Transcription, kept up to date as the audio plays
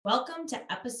Welcome to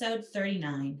episode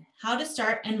 39, How to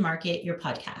Start and Market Your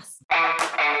Podcast.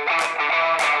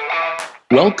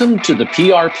 Welcome to the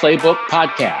PR Playbook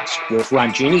Podcast with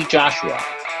Ranjini Joshua,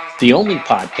 the only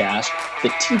podcast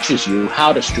that teaches you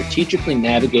how to strategically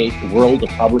navigate the world of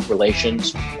public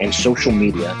relations and social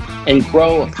media and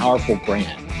grow a powerful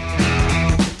brand.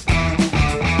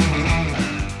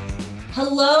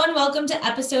 Hello and welcome to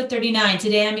episode 39.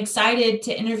 Today I'm excited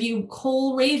to interview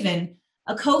Cole Raven,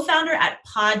 a co-founder at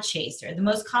Podchaser, the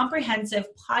most comprehensive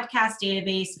podcast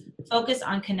database focused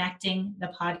on connecting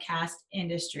the podcast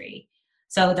industry.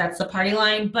 So that's the party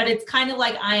line, but it's kind of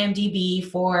like IMDb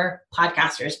for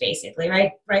podcasters, basically,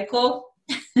 right? Right, Cole?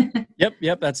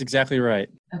 Yep, that's exactly right.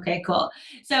 Okay, cool.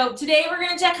 So today we're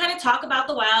going to kind of talk about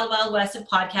the wild, wild west of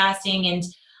podcasting and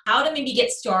how to maybe get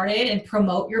started and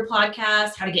promote your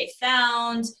podcast, how to get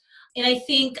found. And I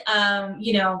think,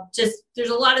 just there's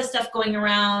a lot of stuff going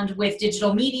around with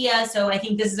digital media. So I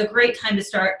think this is a great time to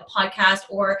start a podcast,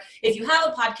 or if you have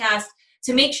a podcast,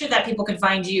 to make sure that people can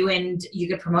find you and you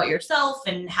can promote yourself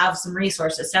and have some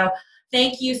resources. So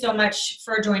thank you so much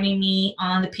for joining me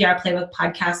on the PR Playbook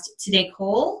podcast today,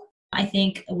 Cole. I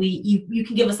think you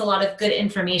can give us a lot of good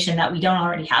information that we don't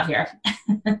already have here.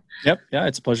 Yep. Yeah,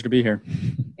 it's a pleasure to be here.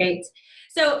 Great.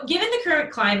 So given the current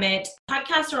climate,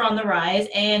 podcasts are on the rise,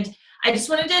 and I just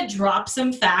wanted to drop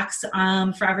some facts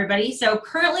for everybody. So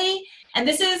currently, and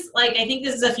this is I think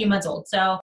this is a few months old,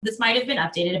 so this might have been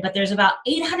updated, but there's about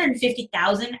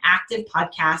 850,000 active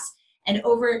podcasts and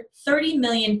over 30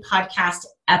 million podcast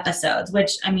episodes,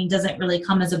 which doesn't really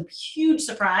come as a huge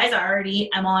surprise. I already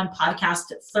am on podcast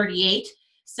 38,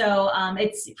 so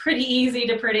it's pretty easy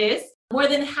to produce. More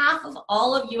than half of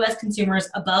all of U.S. consumers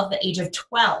above the age of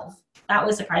 12, that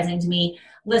was surprising to me,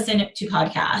 listen to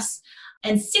podcasts.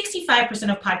 And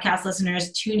 65% of podcast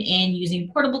listeners tune in using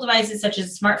portable devices such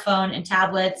as a smartphone and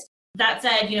tablets. That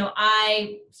said,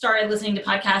 I started listening to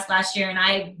podcasts last year, and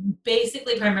I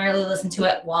basically primarily listen to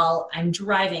it while I'm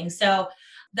driving. So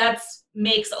that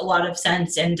makes a lot of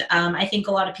sense. And I think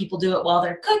a lot of people do it while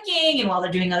they're cooking and while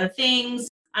they're doing other things.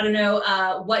 I don't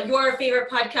know what your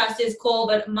favorite podcast is, Cole,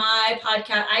 but my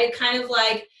podcast, I kind of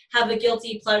have the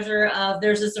guilty pleasure of,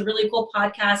 there's this really cool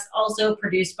podcast also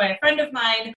produced by a friend of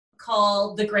mine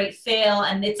called The Great Fail.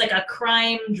 And it's like a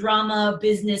crime drama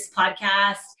business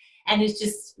podcast. And it's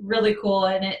just really cool.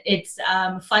 And it's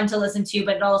fun to listen to,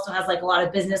 but it also has a lot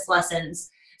of business lessons.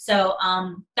 So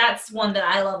that's one that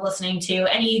I love listening to.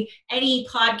 Any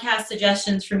podcast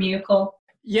suggestions from you, Cole?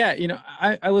 Yeah,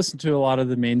 I listen to a lot of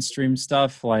the mainstream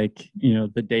stuff,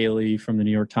 the Daily from the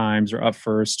New York Times or Up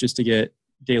First, just to get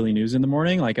daily news in the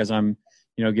morning, as I'm,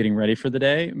 getting ready for the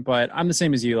day. But I'm the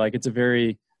same as you. It's a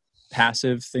very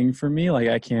passive thing for me.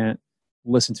 I can't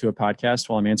listen to a podcast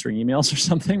while I'm answering emails or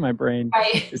something. My brain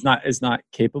is not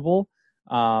capable.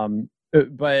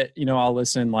 But I'll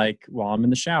listen while I'm in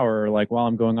the shower or while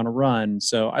I'm going on a run.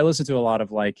 So I listen to a lot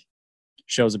of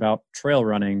shows about trail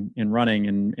running and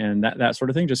running and that sort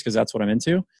of thing, just because that's what I'm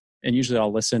into. And usually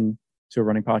I'll listen to a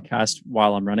running podcast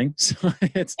while I'm running. So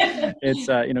it's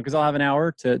because I'll have an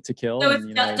hour to kill. So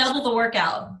it's double the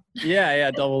workout. Yeah,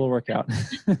 double the workout.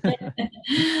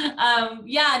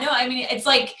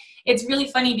 It's really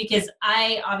funny because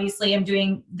I obviously am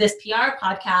doing this PR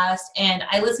podcast and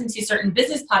I listen to certain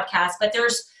business podcasts, but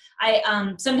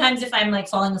sometimes if I'm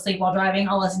falling asleep while driving,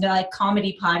 I'll listen to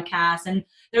comedy podcasts, and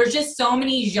there's just so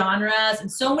many genres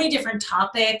and so many different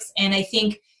topics. And I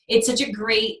think it's such a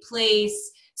great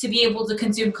place to be able to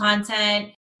consume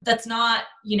content that's not,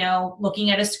 looking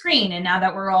at a screen. And now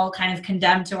that we're all kind of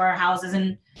condemned to our houses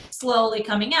and slowly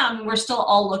coming out, we're still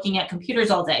all looking at computers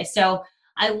all day. So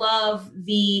I love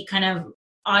the kind of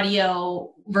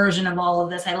audio version of all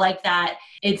of this. I like that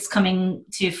it's coming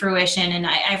to fruition. And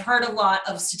I've heard a lot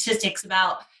of statistics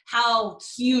about how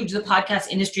huge the podcast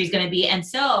industry is going to be. And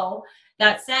so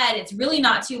that said, it's really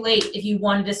not too late if you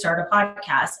wanted to start a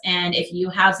podcast. And if you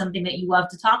have something that you love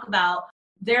to talk about,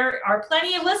 there are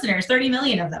plenty of listeners, 30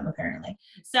 million of them apparently.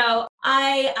 So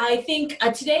I think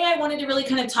today I wanted to really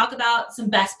kind of talk about some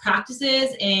best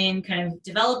practices in kind of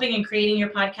developing and creating your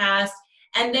podcast,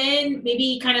 and then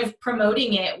maybe kind of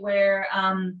promoting it where,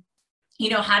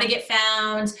 how to get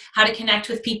found, how to connect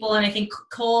with people. And I think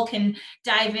Cole can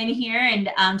dive in here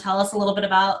and tell us a little bit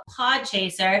about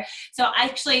Podchaser. So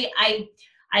actually, I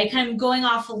kind of going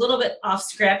off a little bit off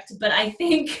script, but I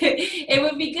think it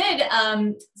would be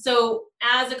good. So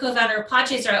as a co-founder of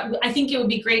Podchaser, I think it would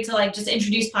be great to just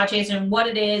introduce Podchaser and what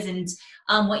it is and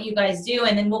what you guys do.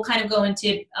 And then we'll kind of go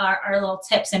into our little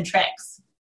tips and tricks.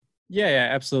 Yeah,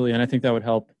 absolutely. And I think that would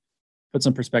help put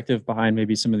some perspective behind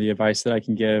maybe some of the advice that I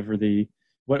can give or the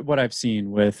what I've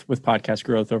seen with podcast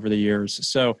growth over the years.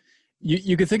 So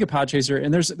you could think of Podchaser,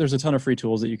 and there's a ton of free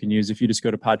tools that you can use. If you just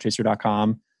go to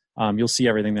podchaser.com, you'll see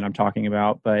everything that I'm talking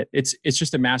about. But it's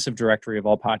just a massive directory of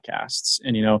all podcasts.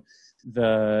 And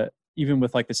even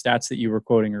with like the stats that you were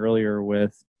quoting earlier,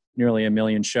 with nearly 1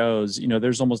 million shows,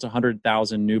 there's almost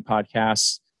 100,000 new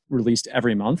podcasts released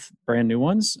every month, brand new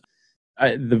ones.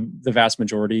 The vast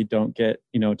majority don't get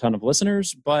a ton of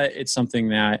listeners, but it's something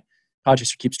that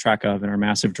Podchaser keeps track of in our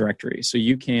massive directory. So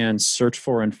you can search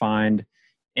for and find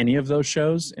any of those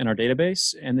shows in our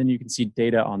database, and then you can see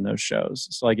data on those shows.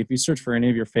 So like if you search for any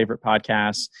of your favorite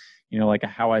podcasts, like a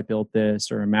How I Built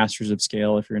This or a Masters of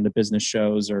Scale, if you're into business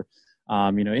shows, or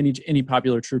any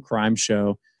popular true crime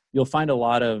show, you'll find a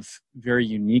lot of very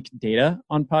unique data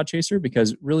on Podchaser,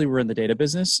 because really we're in the data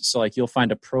business. So like you'll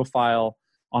find a profile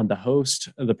on the host,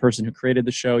 the person who created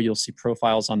the show. You'll see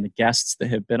profiles on the guests that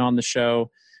have been on the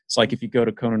show. So like if you go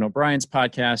to Conan O'Brien's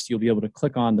podcast, you'll be able to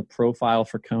click on the profile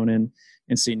for Conan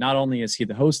and see not only is he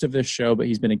the host of this show, but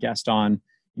he's been a guest on,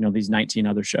 these 19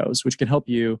 other shows, which can help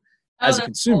you as a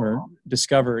consumer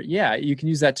discover. Yeah, you can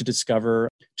use that to discover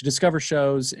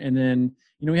shows. And then,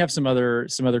 we have some other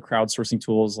crowdsourcing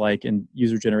tools like in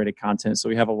user generated content. So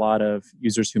we have a lot of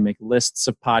users who make lists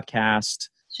of podcasts,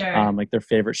 sure. Like their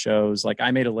favorite shows. Like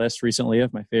I made a list recently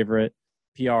of my favorite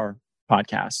PR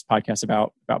podcasts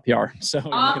about PR. So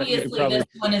obviously this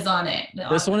one is on it.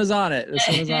 This one is on it.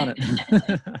 So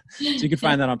you can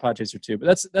find that on Podchaser too.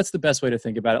 But that's the best way to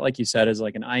think about it. Like you said, is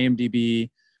like an IMDb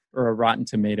or a Rotten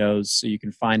Tomatoes. So you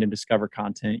can find and discover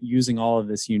content using all of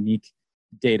this unique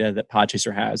data that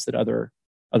Podchaser has that other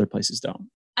places don't.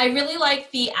 I really like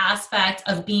the aspect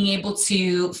of being able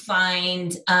to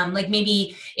find, like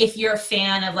maybe if you're a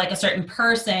fan of like a certain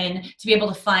person, to be able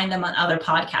to find them on other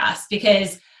podcasts,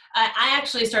 because I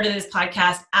actually started this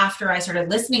podcast after I started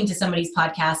listening to somebody's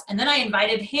podcast, and then I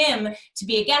invited him to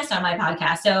be a guest on my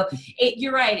podcast. So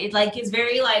you're right. It's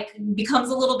very becomes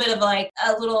a little bit of like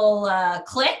a little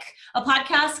click, a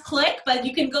podcast click, but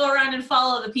you can go around and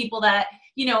follow the people that,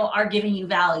 are giving you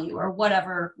value, or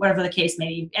whatever the case may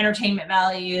be, entertainment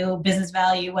value, business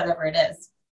value, whatever it is.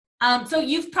 So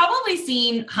you've probably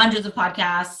seen hundreds of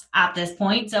podcasts at this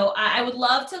point. So I would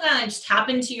love to kind of just tap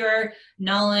into your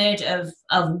knowledge of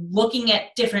looking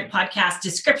at different podcast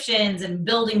descriptions and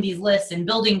building these lists and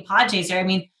building Podchaser. I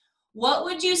mean, what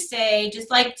would you say, just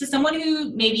like to someone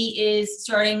who maybe is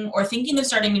starting or thinking of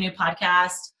starting a new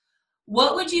podcast,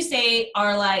 what would you say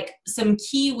are like some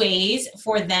key ways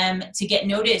for them to get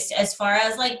noticed as far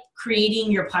as like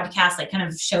creating your podcast, like kind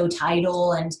of show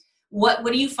title, and what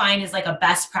do you find is like a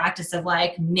best practice of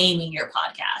like naming your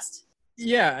podcast?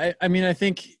 Yeah, I mean, I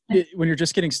think when you're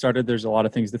just getting started, there's a lot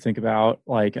of things to think about.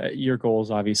 Like your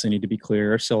goals obviously need to be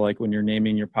clear. So like when you're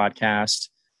naming your podcast,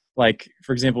 like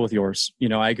for example, with yours,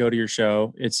 I go to your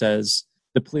show, it says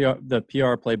the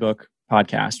PR Playbook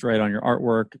Podcast, right, on your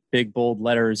artwork, big bold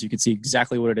letters. You can see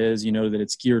exactly what it is. You know that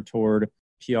it's geared toward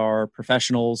PR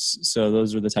professionals. So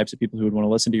those are the types of people who would want to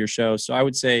listen to your show. So I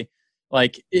would say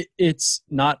like it's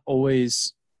not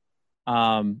always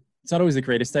the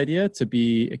greatest idea to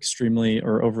be extremely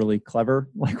or overly clever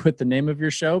like with the name of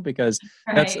your show, because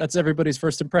that's everybody's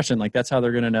first impression. Like that's how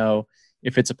they're going to know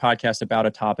if it's a podcast about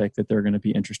a topic that they're going to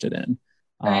be interested in.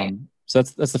 Right. So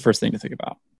that's the first thing to think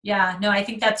about. Yeah, no, I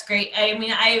think that's great. I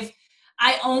mean,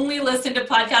 I only listen to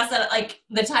podcasts that like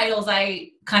the titles, I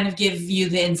kind of give you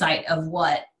the insight of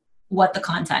what the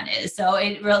content is. So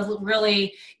it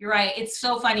really, you're right. It's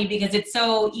so funny because it's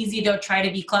so easy to try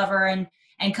to be clever and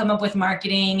come up with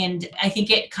marketing. And I think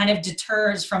it kind of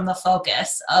deters from the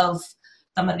focus of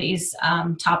some of these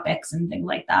topics and things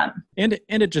like that. And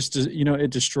it just,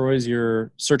 it destroys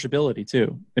your searchability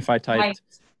too. If I typed,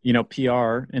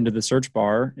 PR into the search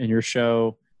bar and your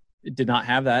show did not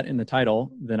have that in the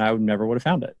title, then I would have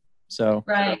found it. So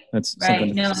that's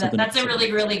right. That's a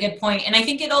really, really good point. And I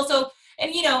think it also,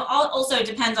 and also it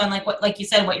depends on like you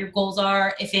said, what your goals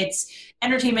are. If it's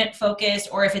entertainment focused,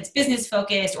 or if it's business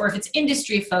focused, or if it's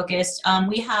industry focused.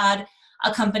 We had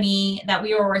a company that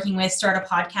we were working with start a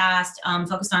podcast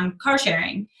focused on car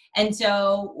sharing. And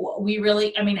so we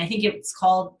really, I think it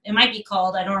might be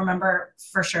called, I don't remember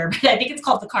for sure, but I think it's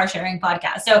called the Car Sharing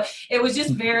Podcast. So it was just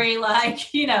very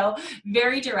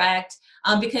very direct,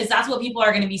 because that's what people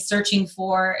are going to be searching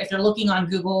for if they're looking on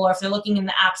Google, or if they're looking in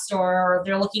the App Store, or if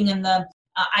they're looking in the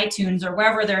iTunes, or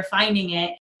wherever they're finding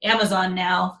it, Amazon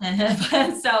now.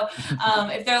 So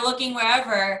if they're looking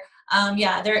wherever,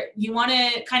 you want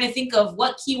to kind of think of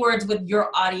what keywords would your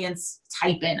audience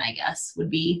type in, I guess, would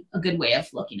be a good way of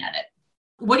looking at it.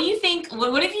 What do you think?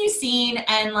 What have you seen?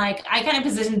 And I kind of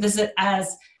positioned this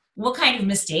as what kind of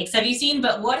mistakes have you seen?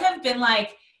 But what have been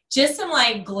just some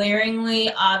like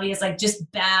glaringly obvious, like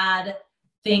just bad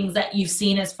things that you've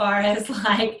seen as far as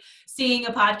like seeing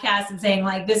a podcast and saying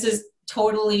like, this is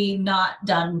totally not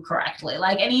done correctly?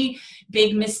 Like any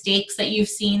big mistakes that you've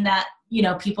seen that, you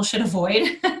know, people should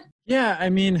avoid? Yeah. I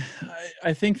mean,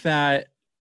 I think that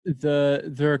there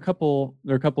are a couple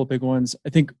of big ones. I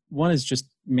think one is just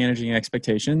managing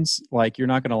expectations. Like you're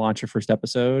not going to launch your first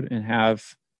episode and have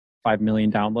 5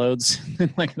 million downloads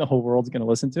and like the whole world's going to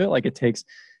listen to it. Like it takes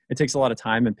a lot of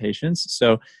time and patience.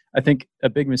 So I think a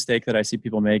big mistake that I see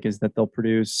people make is that they'll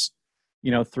produce,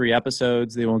 3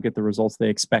 episodes. They won't get the results they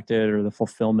expected or the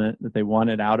fulfillment that they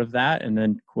wanted out of that and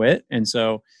then quit. And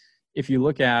so if you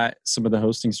look at some of the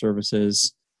hosting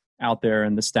services out there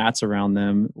and the stats around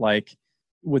them, like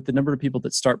with the number of people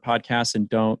that start podcasts and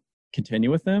don't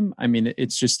continue with them, I mean,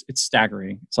 it's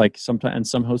staggering. It's like sometimes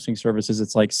some hosting services,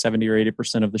 it's like 70 or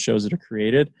 80% of the shows that are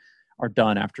created are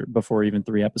done before even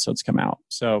 3 episodes come out.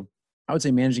 So I would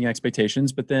say managing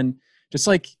expectations, but then just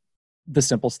like the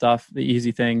simple stuff, the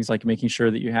easy things, like making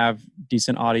sure that you have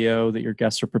decent audio, that your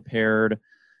guests are prepared.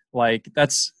 Like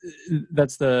that's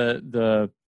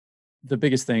the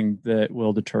biggest thing that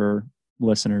will deter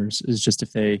listeners is just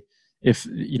if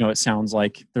it sounds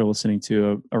like they're listening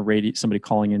to a radio, somebody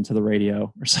calling into the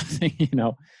radio or something.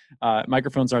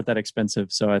 Microphones aren't that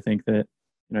expensive, so I think that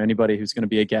anybody who's going to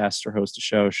be a guest or host a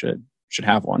show should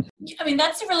have one. I mean,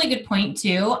 that's a really good point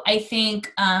too. I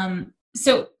think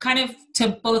so kind of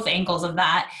to both angles of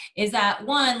that is that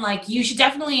one, like you should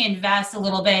definitely invest a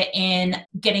little bit in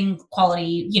getting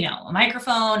quality, a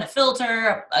microphone, a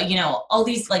filter, all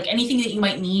these, like anything that you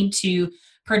might need to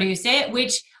produce it,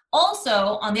 which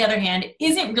also, on the other hand,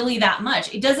 isn't really that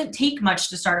much. It doesn't take much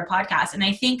to start a podcast. And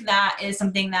I think that is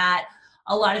something that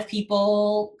a lot of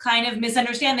people kind of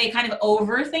misunderstand. They kind of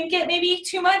overthink it maybe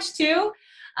too much too.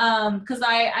 Because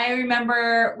I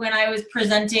remember when I was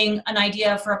presenting an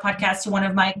idea for a podcast to one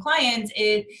of my clients,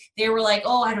 they were like,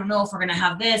 oh, I don't know if we're going to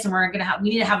have this and we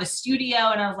need to have a studio.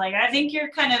 And I was like, I think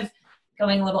you're kind of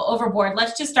going a little overboard.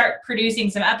 Let's just start producing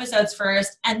some episodes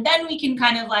first. And then we can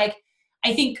kind of like,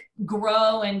 I think,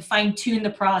 grow and fine tune the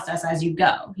process as you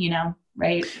go,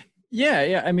 right?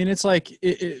 Yeah. I mean, it's like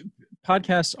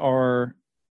podcasts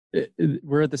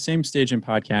we're at the same stage in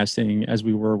podcasting as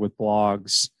we were with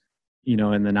blogs, in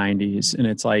the 90s. And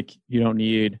it's like, you don't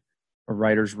need a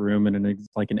writer's room and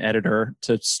an editor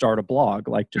to start a blog.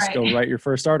 Like just go write your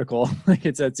first article. Like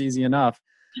that's easy enough.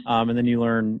 And then you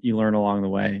learn along the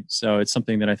way. So it's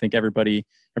something that I think every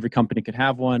company could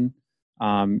have one.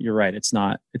 You're right. It's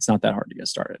not that hard to get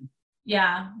started.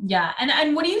 Yeah.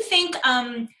 And what do you think?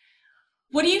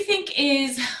 What do you think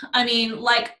is, I mean,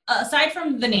 like aside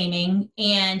from the naming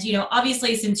and,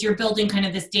 obviously since you're building kind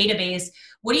of this database,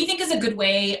 what do you think is a good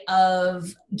way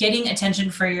of getting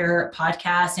attention for your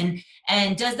podcast?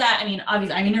 And does that, I mean,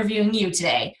 obviously I'm interviewing you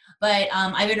today, but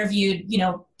I've interviewed,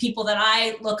 people that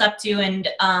I look up to and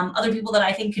other people that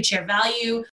I think could share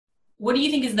value. What do you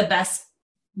think is the best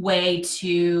way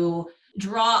to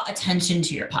draw attention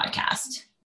to your podcast?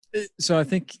 So I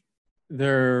think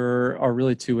there are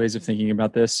really 2 ways of thinking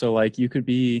about this. So like you could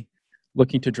be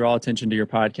looking to draw attention to your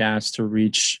podcast to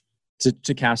reach,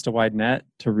 to cast a wide net,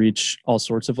 to reach all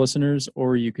sorts of listeners,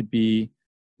 or you could be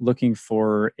looking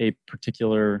for a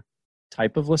particular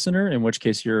type of listener, in which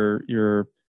case your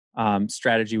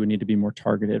strategy would need to be more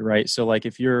targeted, right? So like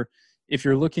if you're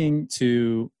looking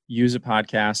to use a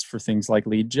podcast for things like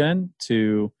lead gen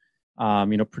to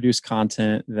produce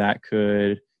content that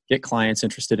could get clients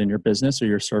interested in your business or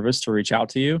your service to reach out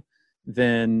to you,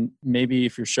 then maybe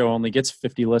if your show only gets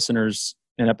 50 listeners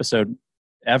an episode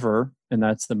ever, and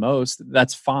that's the most,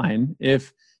 that's fine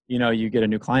if, you get a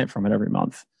new client from it every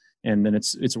month, and then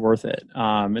it's worth it.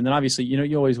 And then obviously,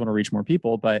 you always want to reach more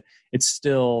people, but it's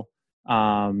still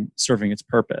serving its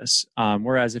purpose.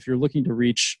 Whereas if you're looking to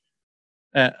reach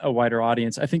a wider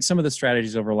audience, I think some of the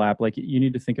strategies overlap. Like you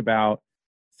need to think about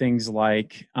things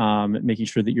like making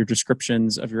sure that your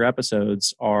descriptions of your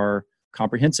episodes are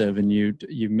comprehensive, and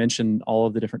you mentioned all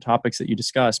of the different topics that you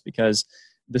discuss, because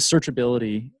the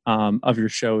searchability of your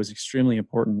show is extremely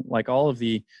important. Like all of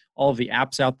the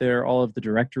apps out there, all of the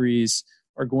directories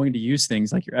are going to use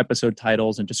things like your episode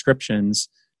titles and descriptions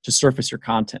to surface your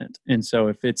content. And so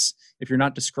if you're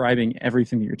not describing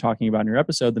everything that you're talking about in your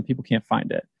episode, then people can't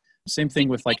find it. Same thing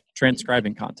with like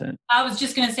transcribing content. I was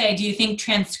just going to say, do you think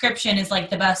transcription is like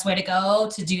the best way to go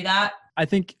to do that? I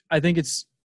think it's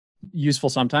useful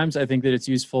sometimes. I think that it's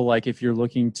useful like if you're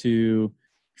looking to,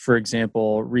 for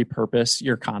example, repurpose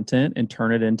your content and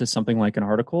turn it into something like an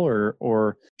article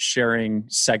or sharing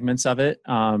segments of it,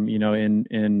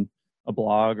 in a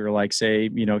blog, or like say,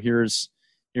 here's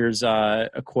Here's a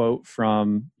quote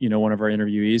from, one of our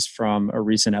interviewees from a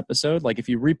recent episode. Like if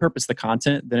you repurpose the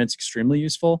content, then it's extremely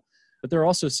useful. But there are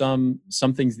also some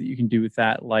things that you can do with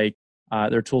that. Like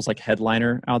there are tools like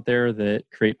Headliner out there that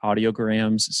create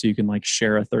audiograms, so you can like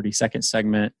share a 30-second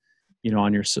segment,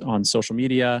 on social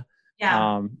media.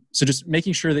 Yeah. So just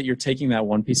making sure that you're taking that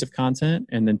one piece of content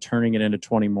and then turning it into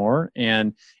 20 more.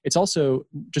 And it's also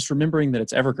just remembering that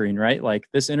it's evergreen, right? Like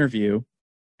this interview,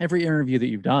 every interview that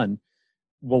you've done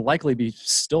will likely be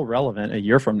still relevant a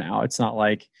year from now. It's not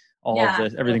like all of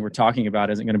this, everything we're talking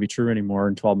about isn't going to be true anymore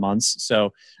in 12 months.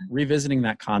 So revisiting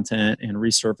that content and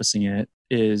resurfacing it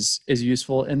is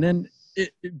useful. And then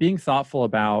being thoughtful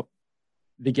about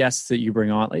the guests that you bring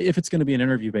on. Like if it's going to be an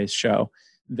interview-based show,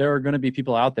 there are going to be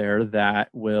people out there that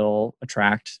will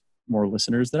attract more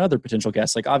listeners than other potential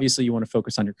guests. Like obviously you want to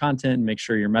focus on your content and make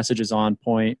sure your message is on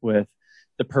point with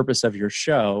the purpose of your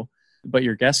show, but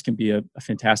your guests can be a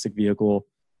fantastic vehicle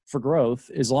for growth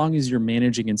as long as you're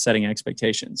managing and setting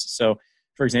expectations. So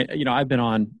for example, I've been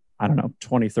on,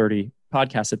 20, 30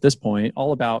 podcasts at this point,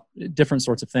 all about different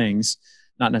sorts of things,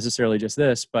 not necessarily just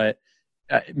this, but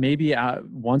maybe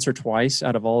once or twice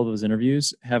out of all of those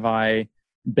interviews, have I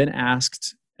been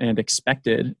asked and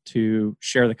expected to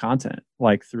share the content,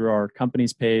 like through our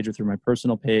company's page or through my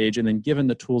personal page, and then given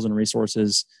the tools and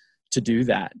resources to do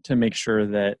that, to make sure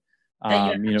that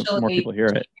more people hear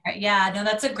it. Yeah, no,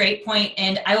 that's a great point.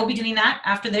 And I will be doing that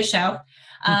after this show.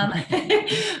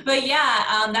 But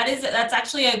yeah, that's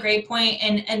actually a great point.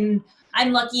 And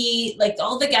I'm lucky, like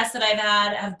all the guests that I've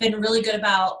had have been really good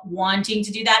about wanting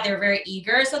to do that. They're very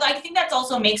eager. So I think that's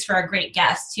also makes for a great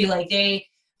guest too. Like they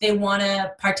want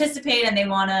to participate and they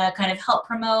want to kind of help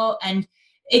promote. And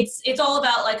it's all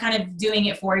about like kind of doing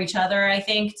it for each other, I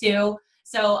think too.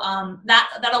 So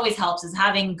that always helps, is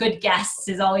having good guests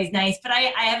is always nice. But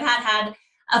I have had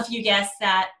a few guests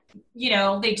that,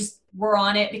 they just were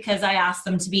on it because I asked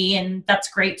them to be, and that's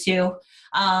great too.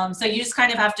 So you just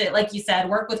kind of have to, like you said,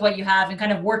 work with what you have and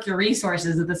kind of work your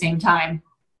resources at the same time.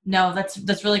 No,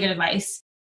 that's really good advice.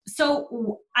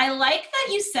 So I like that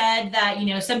you said that,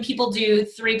 some people do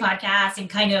 3 podcasts and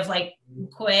kind of like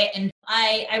quit. And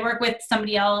I work with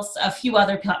somebody else, a few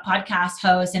other podcast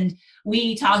hosts, and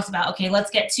we talked about, okay, let's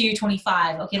get to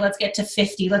 25. Okay, let's get to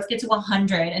 50. Let's get to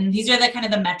 100. And these are the kind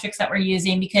of the metrics that we're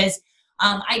using because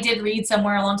I did read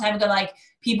somewhere a long time ago, like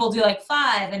people do like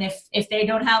 5. And if they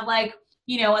don't have like,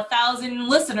 1,000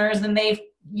 listeners, then they've,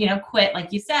 quit,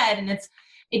 like you said. And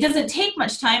it doesn't take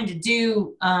much time to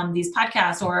do these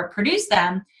podcasts or produce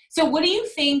them. So what do you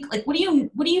think, like, what do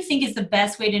you think is the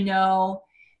best way to know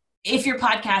if your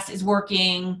podcast is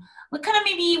working? What kind of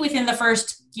maybe within the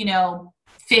first,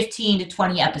 15 to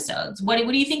 20 episodes, what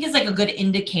do you think is like a good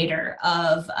indicator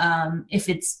of if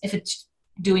it's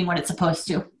doing what it's supposed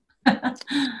to?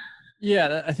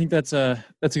 Yeah, I think that's a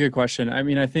good question. I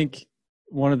mean, I think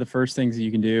one of the first things that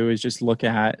you can do is just look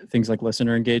at things like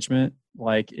listener engagement.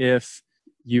 Like if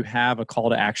you have a call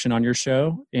to action on your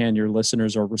show and your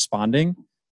listeners are responding,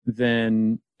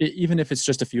 then even if it's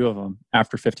just a few of them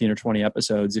after 15 or 20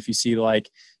 episodes, if you see like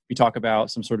you talk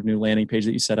about some sort of new landing page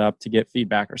that you set up to get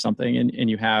feedback or something, and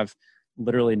you have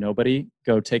literally nobody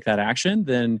go take that action,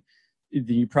 then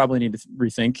you probably need to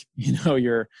rethink,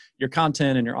 your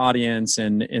content and your audience.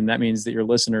 And that means that your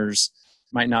listeners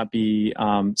might not be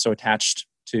so attached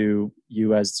to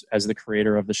you as the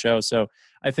creator of the show. So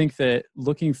I think that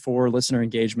looking for listener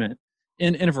engagement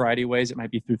in a variety of ways, it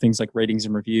might be through things like ratings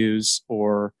and reviews,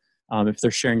 or if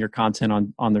they're sharing your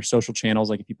content on their social channels,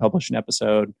 like if you publish an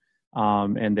episode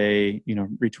and they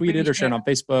retweet it or share it on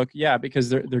Facebook, because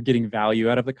they're getting value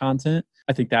out of the content.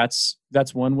 I think that's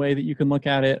one way that you can look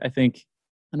at it. I think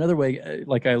another way,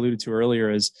 like I alluded to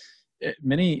earlier, is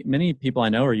many people I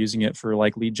know are using it for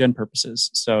like lead gen purposes.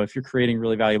 So if you're creating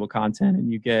really valuable content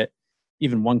and you get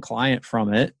even one client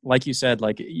from it, like you said,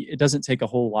 like it doesn't take a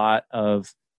whole lot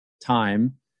of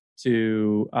time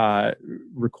to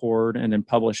record and then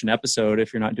publish an episode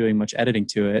if you're not doing much editing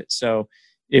to it. So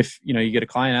if you get a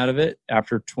client out of it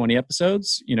after 20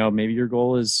 episodes, maybe your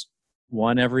goal is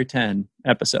 1 every 10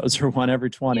 episodes or 1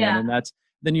 every 20. Yeah. And then that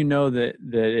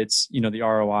it's the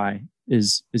ROI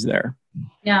is there.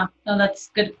 Yeah, no, that's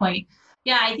a good point.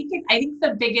 Yeah, I think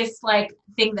the biggest like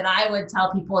thing that I would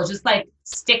tell people is just like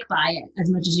stick by it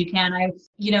as much as you can.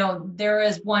 There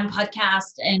was one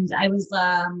podcast and I was,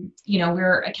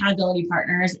 we're accountability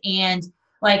partners, and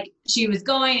like she was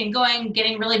going and going,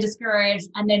 getting really discouraged.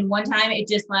 And then one time it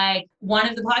just like one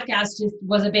of the podcasts just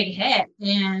was a big hit,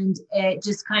 and it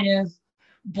just kind of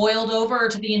boiled over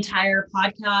to the entire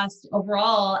podcast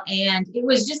overall. And it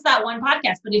was just that one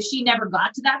podcast. But if she never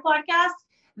got to that podcast,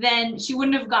 then she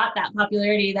wouldn't have got that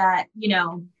popularity that,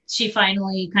 she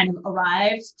finally kind of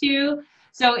arrived to.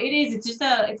 So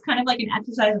it's kind of like an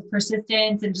exercise of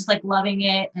persistence and just like loving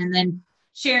it and then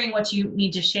sharing what you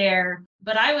need to share.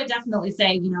 But I would definitely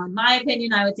say, in my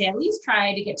opinion, I would say at least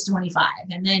try to get to 25.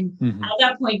 And then at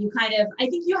that point, I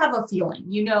think you have a feeling,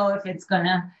 if it's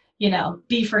gonna,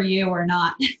 be for you or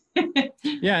not.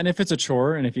 Yeah. And if it's a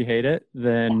chore and if you hate it,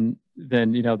 then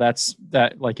that's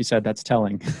that, like you said, that's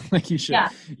telling. Like you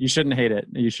shouldn't hate it.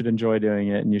 You should enjoy doing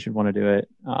it and you should want to do it.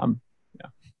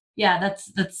 Yeah,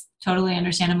 that's totally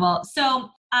understandable. So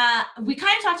we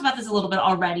kind of talked about this a little bit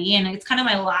already, and it's kind of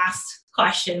my last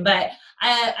question, but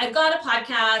I've got a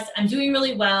podcast. I'm doing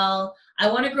really well. I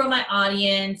want to grow my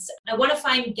audience. I want to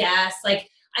find guests. Like,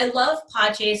 I love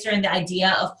Podchaser and the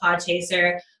idea of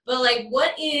Podchaser, but like,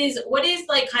 what is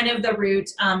like kind of the root?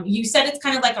 You said it's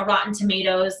kind of like a Rotten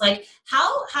Tomatoes. Like,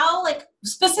 how like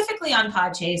specifically on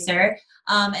Podchaser,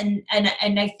 and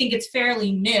I think it's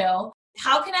fairly new.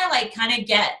 How can I like kind of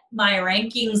get my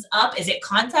rankings up? Is it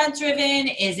content driven?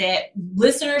 Is it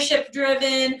listenership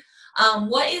driven?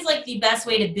 What is like the best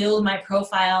way to build my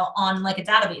profile on like a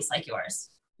database like yours?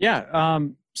 Yeah.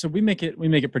 So we make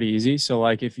it pretty easy. So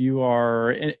like if you are,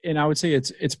 and I would say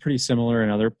it's pretty similar in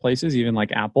other places, even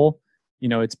like Apple,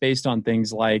 it's based on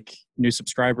things like new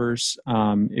subscribers.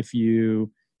 If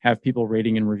you have people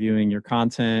rating and reviewing your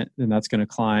content, then that's going to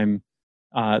climb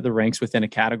the ranks within a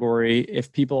category.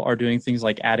 If people are doing things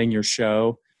like adding your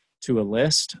show to a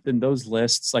list, then those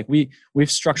lists, like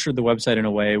we've structured the website in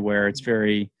a way where it's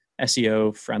very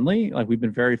SEO friendly. Like we've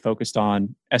been very focused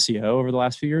on SEO over the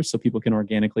last few years so people can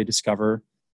organically discover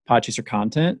Podchaser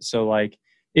content. So like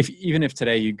even if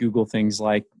today you Google things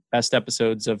like best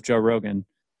episodes of Joe Rogan,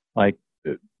 like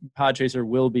Podchaser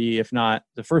will be, if not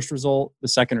the first result, the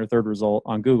second or third result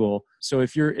on Google. So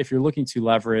if you're looking to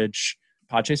leverage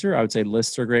Podchaser, I would say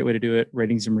lists are a great way to do it.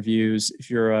 Ratings and reviews. If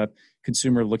you're a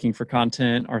consumer looking for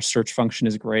content, our search function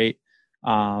is great.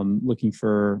 Looking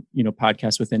for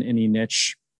podcasts within any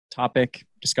niche topic,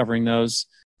 discovering those,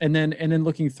 and then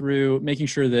looking through, making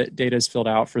sure that data is filled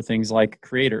out for things like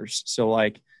creators. So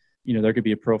like there could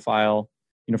be a profile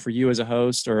for you as a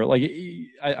host, or like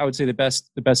I would say the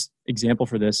best example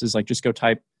for this is like just go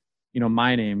type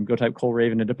my name, go type Cole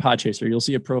Raven into Podchaser. You'll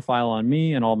see a profile on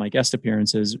me and all my guest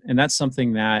appearances. And that's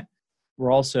something that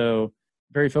we're also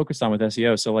very focused on with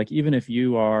SEO. So like, even if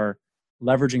you are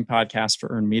leveraging podcasts for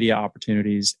earned media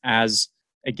opportunities as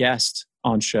a guest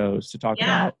on shows to talk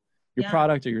about your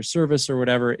product or your service or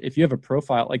whatever, if you have a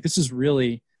profile, like this is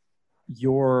really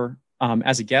your,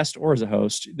 as a guest or as a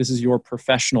host, this is your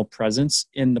professional presence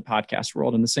in the podcast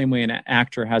world. In the same way an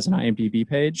actor has an IMDb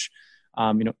page,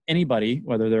 anybody,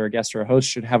 whether they're a guest or a host,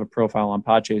 should have a profile on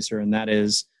Podchaser, and that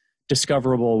is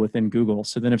discoverable within Google.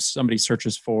 So then if somebody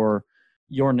searches for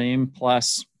your name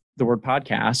plus the word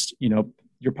podcast,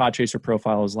 your Podchaser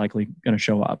profile is likely going to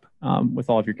show up with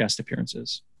all of your guest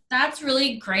appearances. That's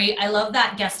really great. I love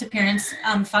that guest appearance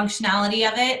functionality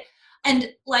of it. And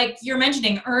like you're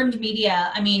mentioning earned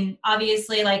media. I mean,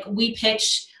 obviously, like we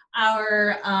pitch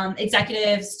our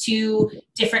executives to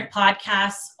different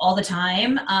podcasts all the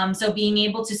time. So being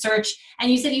able to search,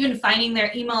 and you said even finding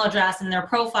their email address and their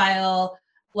profile,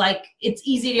 like it's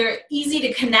easy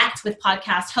to connect with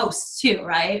podcast hosts too,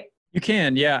 right? You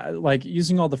can, yeah. Like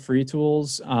using all the free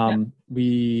tools.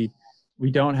 We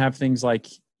don't have things like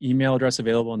email address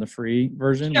available in the free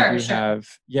version.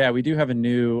 We do have a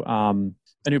new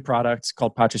product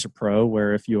called Podchaser Pro,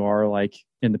 where if you are like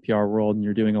in the PR world and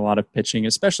you're doing a lot of pitching,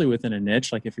 especially within a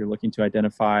niche, like if you're looking to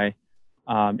identify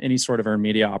any sort of earned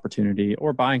media opportunity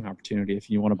or buying opportunity, if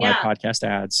you want to buy podcast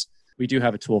ads, we do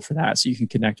have a tool for that. So you can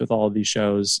connect with all of these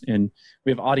shows, and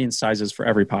we have audience sizes for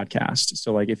every podcast.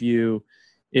 So like if you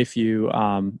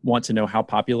want to know how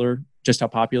popular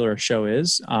a show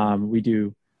is, we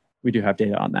do have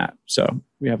data on that. So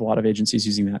we have a lot of agencies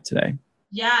using that today.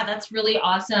 Yeah, that's really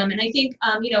awesome. And I think,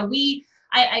 I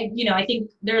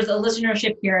think there's a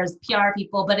listenership here as PR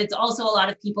people, but it's also a lot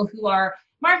of people who are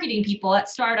marketing people at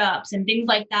startups and things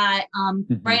like that.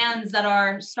 Brands that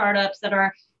are startups that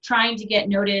are trying to get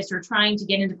noticed or trying to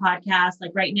get into podcasts.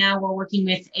 Like right now we're working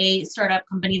with a startup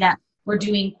company that we're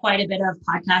doing quite a bit of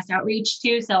podcast outreach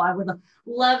to. So I would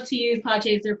love to use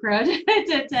Podchaser Pro to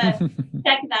check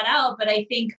that out. But I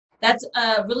think that's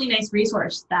a really nice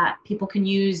resource that people can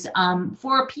use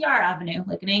for a PR avenue,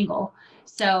 like an angle.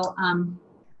 So,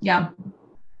 yeah.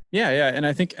 And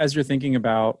I think as you're thinking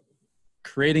about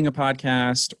creating a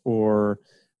podcast or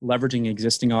leveraging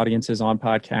existing audiences on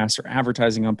podcasts or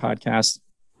advertising on podcasts,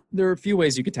 there are a few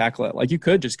ways you could tackle it. Like you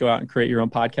could just go out and create your own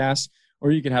podcast,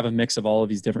 or you could have a mix of all of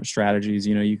these different strategies.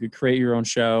 You could create your own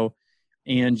show,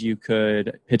 and you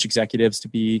could pitch executives to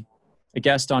be a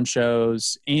guest on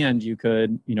shows, and you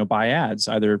could, buy ads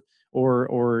either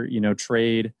or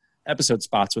trade episode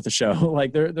spots with the show.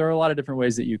 Like there are a lot of different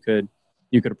ways that you could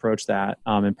approach that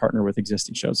and partner with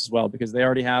existing shows as well, because they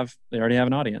already have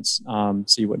an audience. So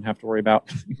you wouldn't have to worry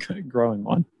about growing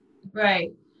one.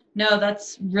 Right. No,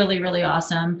 that's really, really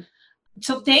awesome.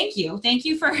 So thank you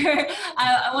for,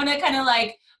 I want to kind of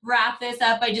like wrap this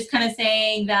up by just kind of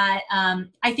saying that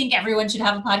I think everyone should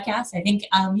have a podcast. I think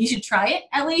you should try it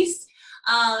at least.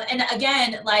 And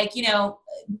again,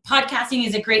 podcasting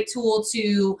is a great tool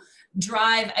to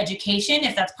drive education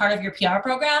if that's part of your PR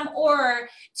program, or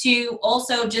to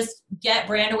also just get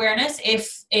brand awareness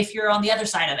if you're on the other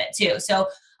side of it too. So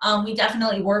we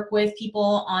definitely work with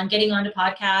people on getting onto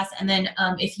podcasts. And then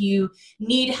if you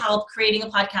need help creating a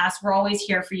podcast, we're always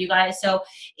here for you guys. So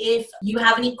if you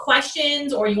have any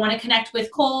questions or you want to connect with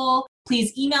Cole,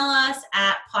 please email us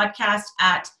at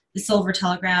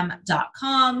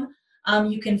podcast@thesilvertelegram.com.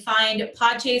 You can find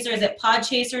Podchasers at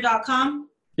podchaser.com.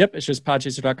 Yep, it's just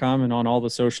podchaser.com and on all the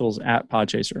socials at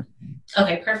Podchaser.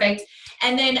 Okay, perfect.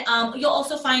 And then you'll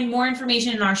also find more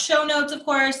information in our show notes, of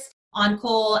course, on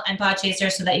Cole and Podchaser,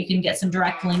 so that you can get some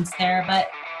direct links there. But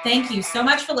thank you so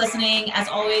much for listening. As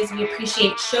always, we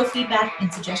appreciate show feedback and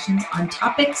suggestions on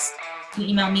topics. You can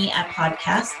email me at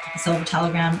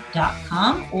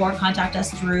podcast@thesilvertelegram.com or contact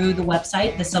us through the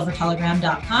website,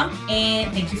 thesilvertelegram.com.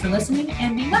 And thank you for listening,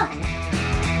 and be well.